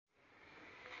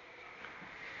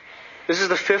This is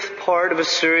the fifth part of a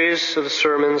series of the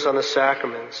sermons on the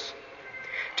sacraments.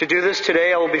 To do this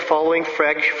today, I will be following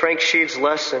Frank Sheed's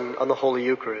lesson on the Holy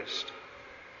Eucharist.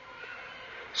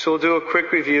 So we'll do a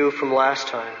quick review from last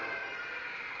time.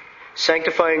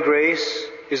 Sanctifying grace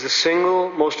is the single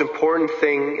most important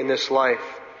thing in this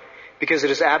life because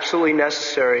it is absolutely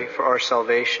necessary for our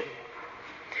salvation.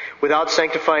 Without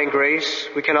sanctifying grace,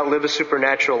 we cannot live a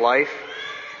supernatural life,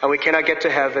 and we cannot get to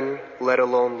heaven, let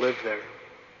alone live there.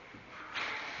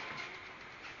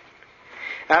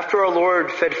 After our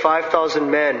Lord fed 5,000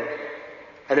 men,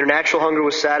 and their natural hunger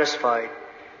was satisfied,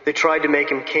 they tried to make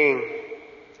him king,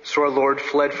 so our Lord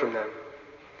fled from them.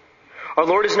 Our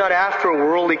Lord is not after a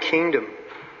worldly kingdom,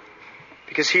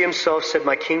 because he himself said,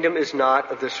 "My kingdom is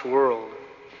not of this world."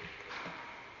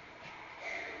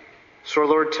 So our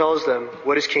Lord tells them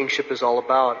what his kingship is all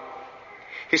about.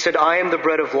 He said, "I am the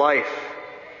bread of life.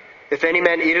 If any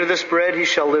man eat of this bread, he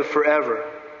shall live forever.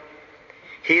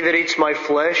 He that eats my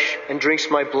flesh and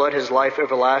drinks my blood has life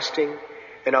everlasting,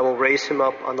 and I will raise him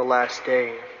up on the last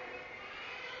day.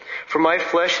 For my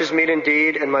flesh is meat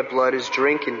indeed, and my blood is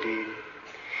drink indeed.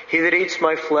 He that eats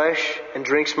my flesh and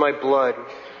drinks my blood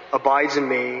abides in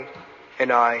me,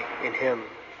 and I in him."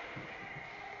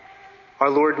 Our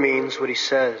Lord means what he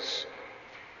says.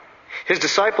 His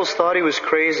disciples thought he was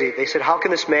crazy. They said, "How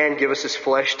can this man give us his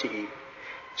flesh to eat?"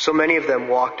 So many of them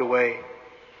walked away.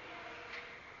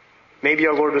 Maybe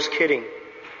our Lord was kidding,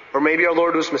 or maybe our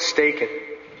Lord was mistaken.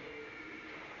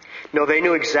 No, they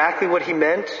knew exactly what he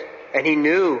meant, and he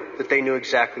knew that they knew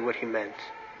exactly what he meant.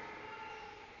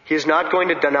 He is not going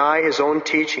to deny his own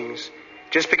teachings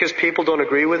just because people don't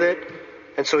agree with it,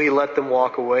 and so he let them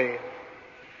walk away.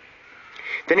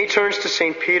 Then he turns to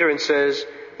St. Peter and says,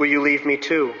 "Will you leave me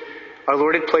too?" Our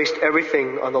Lord had placed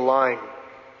everything on the line.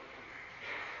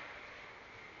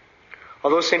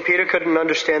 Although St. Peter couldn't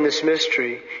understand this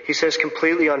mystery, he says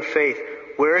completely on faith,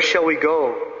 "Where shall we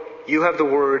go? You have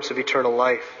the words of eternal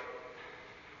life."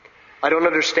 I don't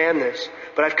understand this,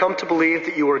 but I've come to believe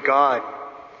that you are God,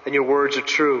 and your words are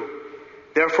true.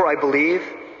 Therefore I believe,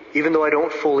 even though I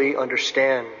don't fully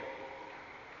understand.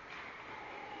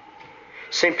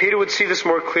 St. Peter would see this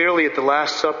more clearly at the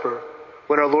Last Supper,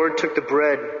 when our Lord took the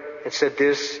bread and said,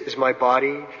 "This is my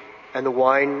body," and the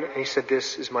wine, and he said,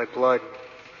 "This is my blood."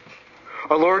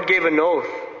 Our Lord gave an oath,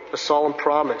 a solemn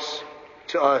promise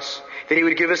to us, that he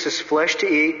would give us his flesh to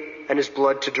eat and his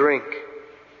blood to drink.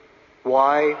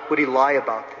 Why would he lie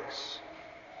about this?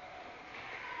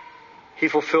 He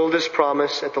fulfilled his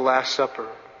promise at the Last Supper.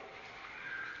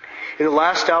 In the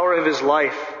last hour of his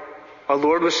life, our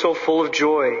Lord was so full of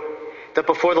joy that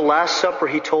before the Last Supper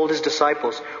he told his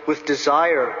disciples, "With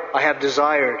desire I have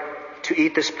desired to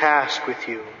eat this Pasch with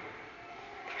you."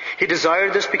 He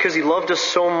desired this because he loved us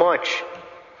so much.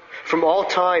 From all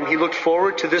time, he looked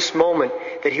forward to this moment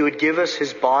that he would give us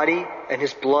his body and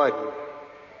his blood.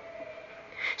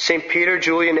 St. Peter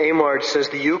Julian Amard says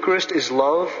the Eucharist is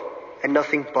love and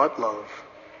nothing but love.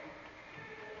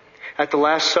 At the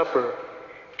Last Supper,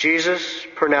 Jesus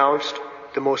pronounced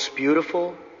the most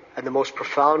beautiful and the most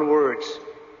profound words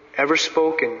ever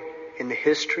spoken in the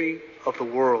history of the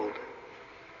world.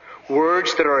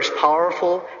 Words that are as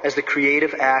powerful as the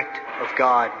creative act of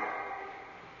God.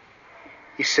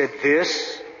 He said,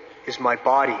 "This is my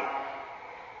body.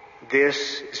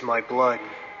 This is my blood."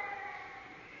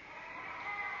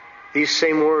 These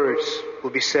same words will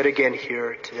be said again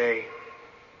here today.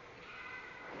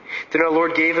 Then our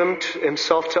Lord gave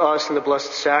himself to us in the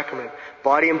Blessed Sacrament,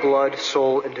 body and blood,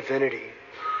 soul and divinity.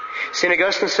 St.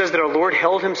 Augustine says that our Lord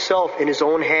held himself in his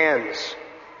own hands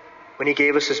when he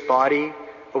gave us his body,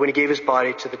 or when he gave his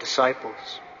body to the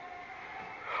disciples.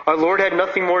 Our Lord had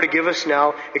nothing more to give us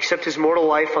now except his mortal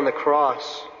life on the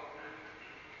cross.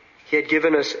 He had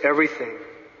given us everything.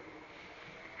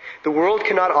 The world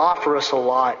cannot offer us a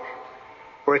lot,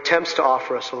 or attempts to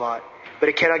offer us a lot, but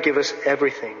it cannot give us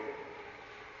everything.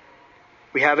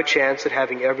 We have a chance at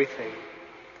having everything.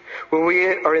 When we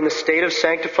are in the state of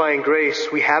sanctifying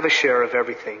grace, we have a share of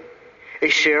everything, a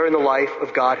share in the life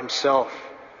of God himself.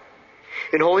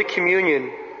 In Holy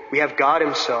Communion, we have God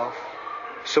himself,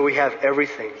 so we have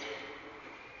everything.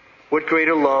 What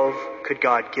greater love could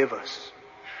God give us?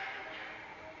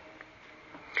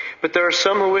 But there are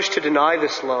some who wish to deny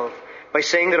this love by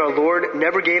saying that our Lord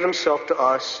never gave himself to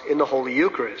us in the Holy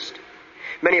Eucharist.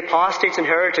 Many apostates and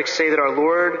heretics say that our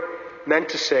Lord meant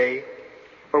to say,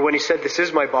 or when he said, "This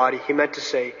is my body," he meant to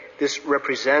say, "This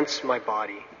represents my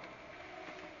body."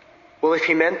 Well, if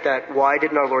he meant that, why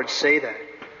didn't our Lord say that?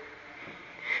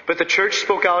 But the Church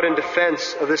spoke out in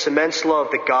defense of this immense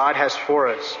love that God has for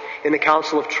us in the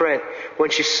Council of Trent when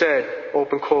she said,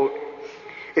 open quote,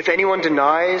 If anyone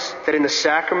denies that in the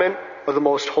sacrament of the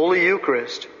most holy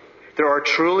Eucharist there are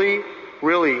truly,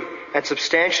 really, and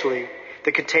substantially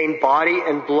the contained body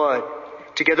and blood,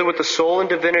 together with the soul and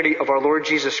divinity of our Lord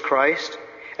Jesus Christ,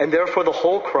 and therefore the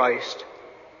whole Christ,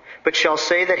 but shall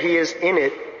say that he is in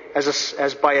it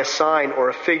as by a sign or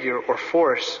a figure or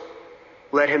force,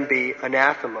 let him be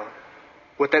anathema.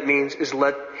 What that means is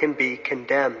let him be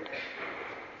condemned.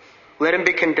 Let him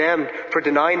be condemned for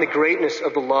denying the greatness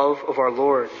of the love of our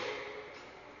Lord.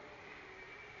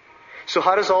 So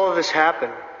how does all of this happen?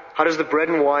 How does the bread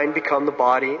and wine become the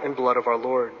body and blood of our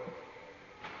Lord?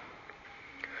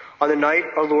 On the night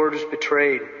our Lord was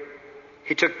betrayed,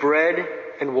 he took bread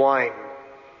and wine.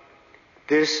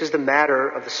 This is the matter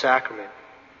of the sacrament.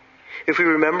 If we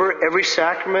remember, every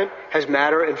sacrament has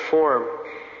matter and form,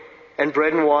 and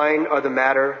bread and wine are the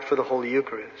matter for the Holy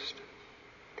Eucharist.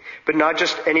 But not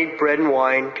just any bread and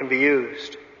wine can be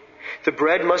used. The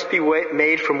bread must be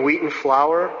made from wheat and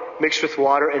flour, mixed with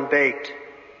water and baked.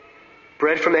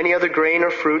 Bread from any other grain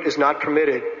or fruit is not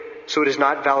permitted, so it is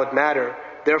not valid matter.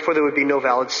 Therefore, there would be no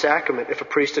valid sacrament if a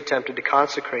priest attempted to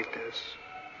consecrate this.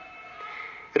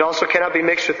 It also cannot be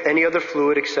mixed with any other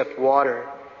fluid except water,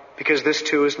 because this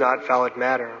too is not valid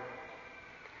matter.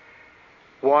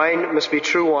 Wine must be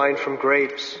true wine from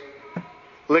grapes.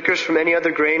 Liquors from any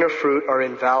other grain or fruit are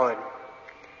invalid.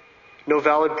 No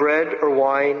valid bread or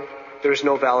wine, there is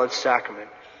no valid sacrament,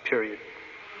 period.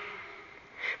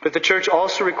 But the Church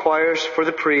also requires for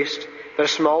the priest that a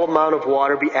small amount of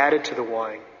water be added to the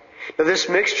wine. Now this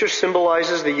mixture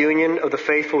symbolizes the union of the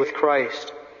faithful with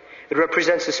Christ. It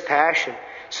represents his passion,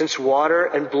 since water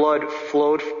and blood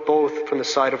flowed both from the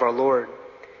side of our Lord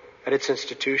at its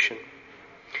institution.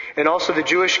 And also the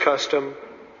Jewish custom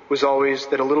was always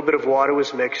that a little bit of water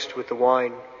was mixed with the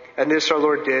wine. And this our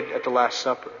Lord did at the Last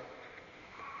Supper.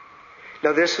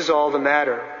 Now this is all the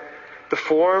matter. The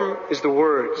form is the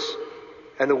words,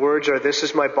 and the words are, this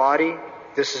is my body,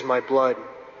 this is my blood.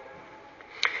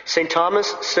 St.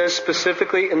 Thomas says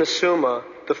specifically in the Summa,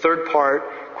 the third part,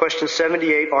 question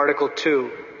 78, article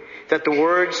 2, that the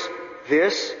words,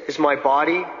 this is my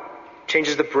body,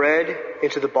 changes the bread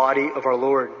into the body of our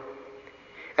Lord.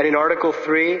 And in article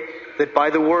 3, that by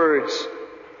the words,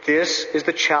 this is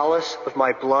the chalice of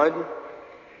my blood,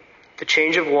 the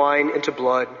change of wine into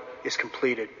blood is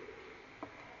completed.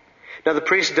 Now the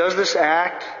priest does this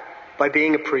act by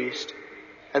being a priest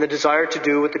and the desire to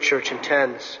do what the Church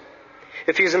intends.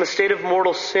 If he is in a state of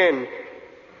mortal sin,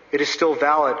 it is still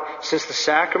valid, since the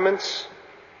sacraments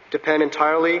depend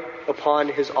entirely upon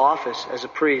his office as a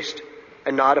priest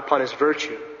and not upon his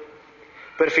virtue.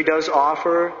 But if he does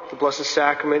offer the Blessed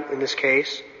Sacrament in this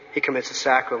case, he commits a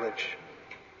sacrilege.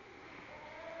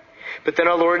 But then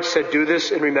our Lord said, do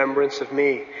this in remembrance of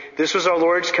me. This was our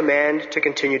Lord's command to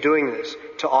continue doing this,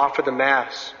 to offer the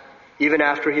Mass, even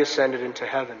after he ascended into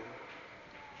heaven.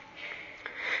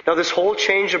 Now this whole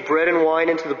change of bread and wine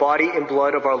into the body and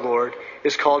blood of our Lord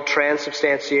is called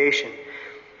transubstantiation.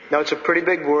 Now it's a pretty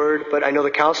big word, but I know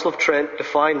the Council of Trent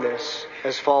defined this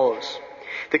as follows.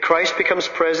 That Christ becomes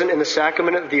present in the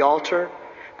sacrament of the altar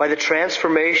by the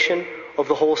transformation of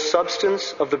the whole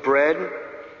substance of the bread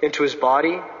into his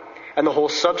body and the whole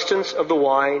substance of the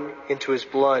wine into his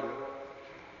blood.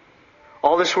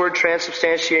 All this word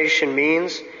transubstantiation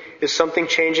means is something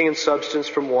changing in substance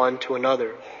from one to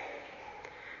another.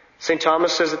 St.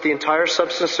 Thomas says that the entire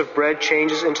substance of bread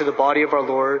changes into the body of our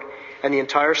Lord, and the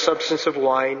entire substance of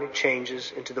wine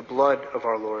changes into the blood of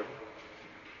our Lord.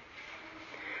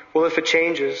 Well, if it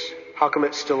changes, how come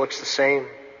it still looks the same?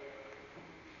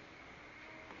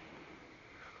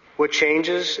 What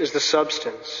changes is the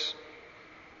substance,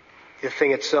 the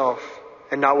thing itself,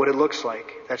 and not what it looks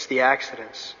like. That's the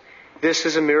accidents. This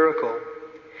is a miracle.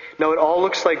 Now it all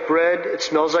looks like bread, it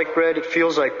smells like bread, it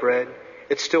feels like bread.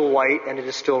 It's still white and it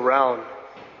is still round.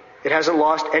 It hasn't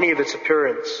lost any of its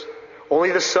appearance.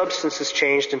 Only the substance has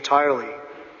changed entirely.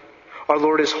 Our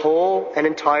Lord is whole and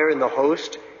entire in the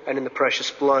host and in the precious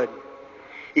blood.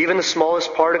 Even the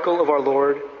smallest particle of our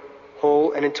Lord,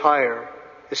 whole and entire,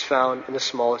 is found in the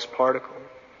smallest particle.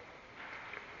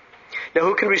 Now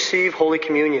who can receive Holy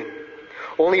Communion?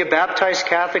 Only a baptized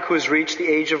Catholic who has reached the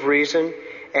age of reason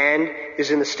and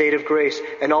is in the state of grace.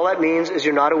 And all that means is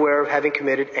you're not aware of having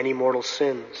committed any mortal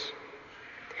sins.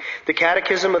 The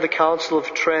Catechism of the Council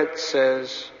of Trent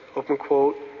says, open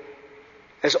quote,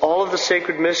 as all of the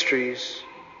sacred mysteries,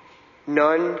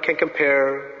 none can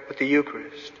compare with the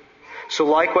Eucharist. So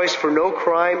likewise for no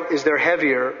crime is there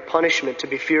heavier punishment to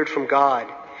be feared from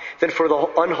God than for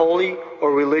the unholy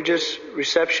or religious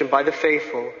reception by the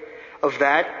faithful of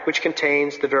that which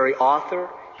contains the very author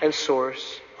and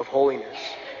source of holiness.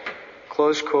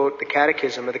 Close quote, the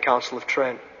Catechism of the Council of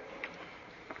Trent.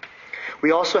 We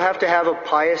also have to have a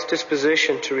pious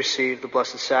disposition to receive the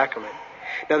Blessed Sacrament.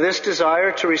 Now this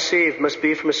desire to receive must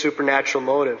be from a supernatural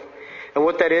motive. And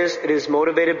what that is, it is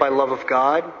motivated by love of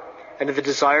God and the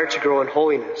desire to grow in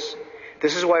holiness.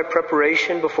 This is why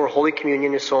preparation before Holy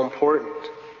Communion is so important.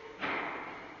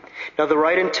 Now the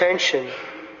right intention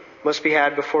must be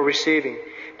had before receiving.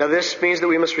 Now this means that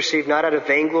we must receive not out of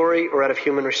vainglory or out of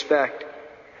human respect.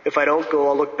 If I don't go,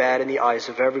 I'll look bad in the eyes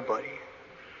of everybody.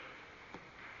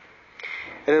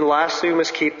 And then lastly, we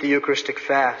must keep the Eucharistic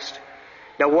fast.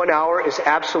 Now 1 hour is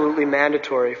absolutely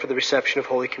mandatory for the reception of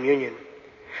Holy Communion.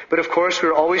 But of course, we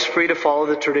are always free to follow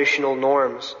the traditional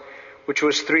norms, which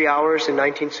was 3 hours in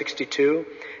 1962,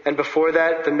 and before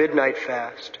that, the midnight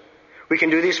fast. We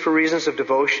can do these for reasons of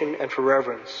devotion and for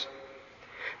reverence.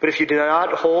 But if you do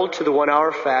not hold to the 1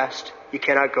 hour fast, you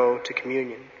cannot go to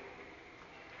communion.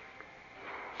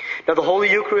 Now the Holy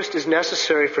Eucharist is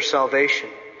necessary for salvation.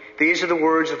 These are the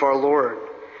words of our Lord,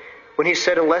 when he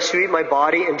said, "Unless you eat my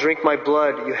body and drink my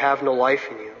blood, you have no life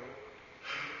in you."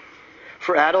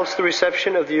 For adults, the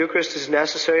reception of the Eucharist is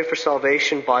necessary for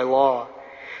salvation by law.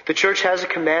 The Church has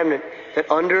a commandment that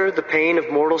under the pain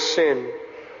of mortal sin,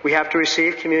 we have to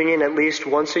receive communion at least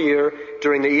once a year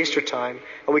during the Easter time,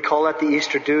 and we call that the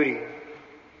Easter duty.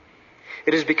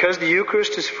 It is because the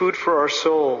Eucharist is food for our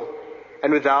soul,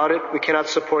 and without it we cannot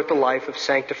support the life of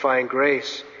sanctifying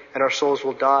grace, and our souls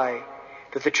will die,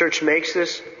 that the Church makes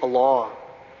this a law.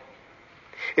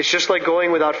 It's just like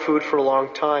going without food for a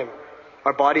long time.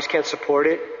 Our bodies can't support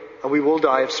it, and we will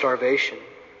die of starvation.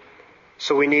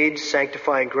 So we need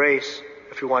sanctifying grace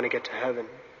if we want to get to heaven.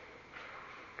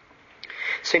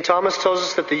 St. Thomas tells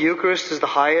us that the Eucharist is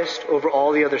the highest over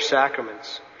all the other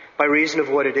sacraments, by reason of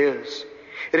what it is.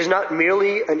 It is not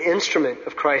merely an instrument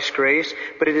of Christ's grace,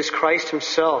 but it is Christ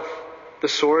himself,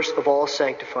 the source of all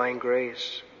sanctifying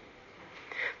grace.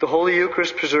 The Holy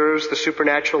Eucharist preserves the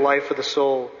supernatural life of the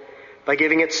soul by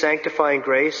giving it sanctifying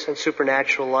grace and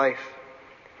supernatural life.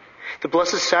 The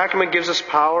Blessed Sacrament gives us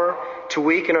power to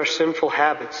weaken our sinful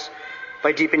habits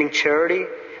by deepening charity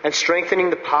and strengthening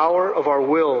the power of our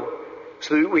will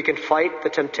so that we can fight the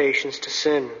temptations to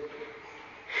sin.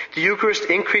 The Eucharist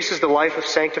increases the life of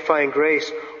sanctifying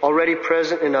grace already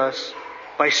present in us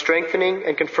by strengthening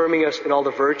and confirming us in all the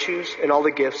virtues and all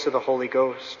the gifts of the Holy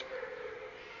Ghost.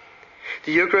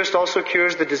 The Eucharist also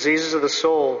cures the diseases of the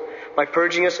soul by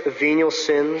purging us of venial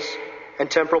sins and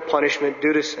temporal punishment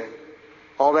due to sin.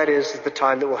 All that is the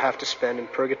time that we'll have to spend in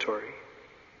purgatory.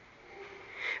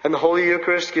 And the Holy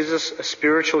Eucharist gives us a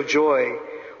spiritual joy,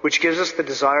 which gives us the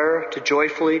desire to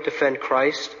joyfully defend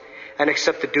Christ and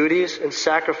accept the duties and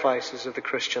sacrifices of the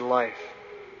Christian life.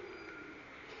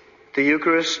 The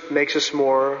Eucharist makes us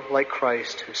more like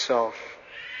Christ himself.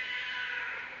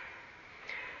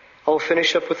 I'll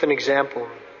finish up with an example.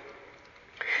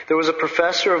 There was a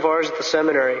professor of ours at the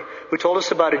seminary who told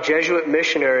us about a Jesuit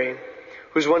missionary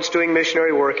who was once doing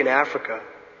missionary work in Africa.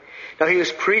 Now he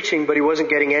was preaching, but he wasn't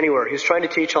getting anywhere. He was trying to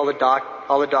teach all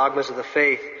the dogmas of the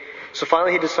faith. So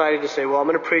finally he decided to say, well, I'm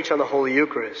going to preach on the Holy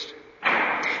Eucharist.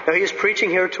 Now he is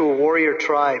preaching here to a warrior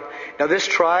tribe. Now this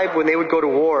tribe, when they would go to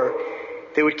war,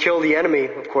 they would kill the enemy,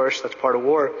 of course, that's part of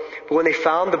war. But when they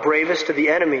found the bravest of the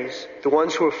enemies, the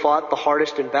ones who were fought the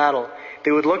hardest in battle,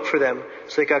 they would look for them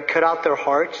so they could cut out their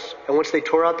hearts. And once they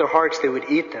tore out their hearts, they would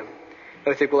eat them.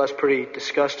 And I think, well, that's pretty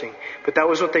disgusting. But that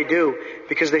was what they do,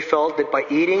 because they felt that by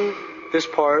eating this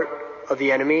part of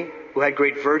the enemy, who had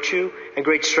great virtue and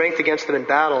great strength against them in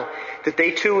battle, that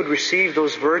they too would receive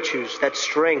those virtues, that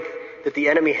strength that the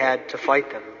enemy had to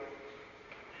fight them.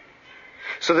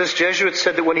 So this Jesuit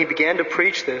said that when he began to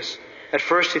preach this, at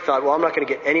first he thought, well, I'm not going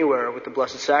to get anywhere with the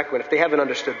Blessed Sacrament if they haven't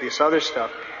understood this other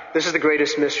stuff. This is the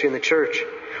greatest mystery in the Church.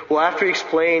 Well, after he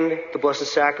explained the Blessed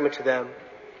Sacrament to them,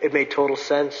 it made total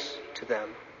sense to them.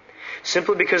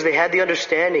 Simply because they had the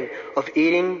understanding of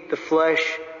eating the flesh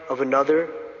of another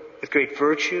with great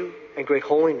virtue and great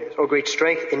holiness, or great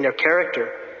strength in their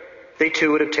character, they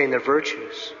too would obtain their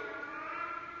virtues.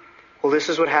 Well, this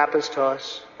is what happens to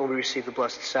us when we receive the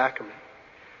Blessed Sacrament.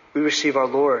 We receive our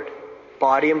Lord,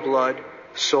 body and blood,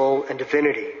 soul and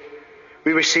divinity.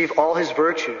 We receive all his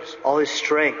virtues, all his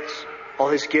strengths, all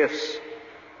his gifts.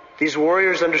 These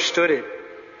warriors understood it,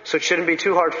 so it shouldn't be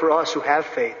too hard for us who have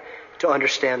faith to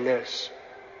understand this.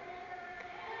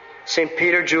 St.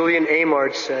 Peter Julian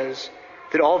Amard says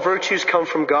that all virtues come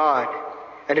from God,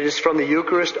 and it is from the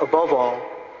Eucharist above all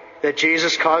that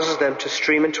Jesus causes them to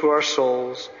stream into our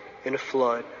souls in a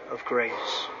flood of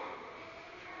grace.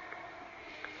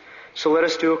 So let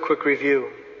us do a quick review.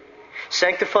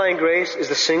 Sanctifying grace is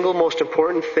the single most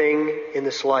important thing in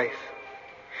this life.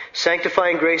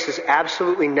 Sanctifying grace is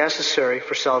absolutely necessary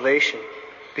for salvation,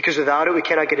 because without it we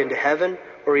cannot get into heaven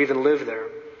or even live there.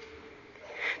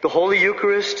 The Holy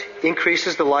Eucharist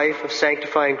increases the life of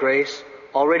sanctifying grace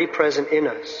already present in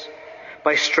us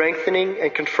by strengthening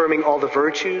and confirming all the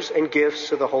virtues and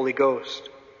gifts of the Holy Ghost.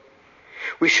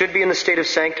 We should be in the state of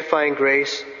sanctifying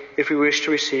grace if we wish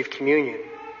to receive communion.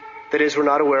 That is, we're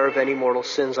not aware of any mortal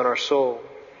sins on our soul.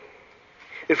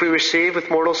 If we receive with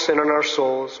mortal sin on our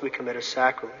souls, we commit a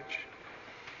sacrilege.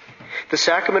 The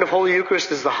sacrament of Holy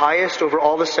Eucharist is the highest over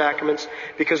all the sacraments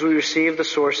because we receive the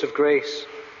source of grace,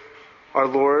 our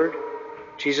Lord,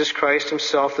 Jesus Christ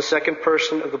himself, the second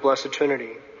person of the Blessed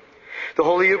Trinity. The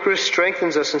Holy Eucharist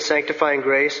strengthens us in sanctifying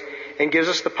grace and gives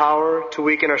us the power to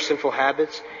weaken our sinful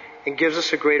habits and gives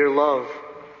us a greater love,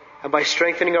 and by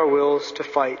strengthening our wills to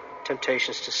fight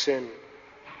temptations to sin.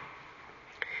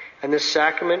 And this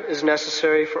sacrament is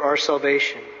necessary for our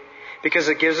salvation because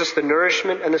it gives us the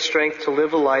nourishment and the strength to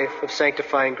live a life of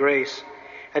sanctifying grace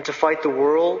and to fight the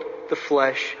world, the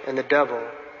flesh, and the devil,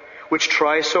 which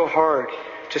tries so hard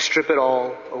to strip it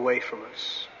all away from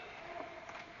us.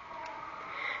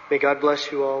 May God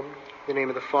bless you all. In the name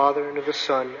of the Father, and of the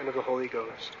Son, and of the Holy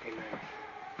Ghost. Amen.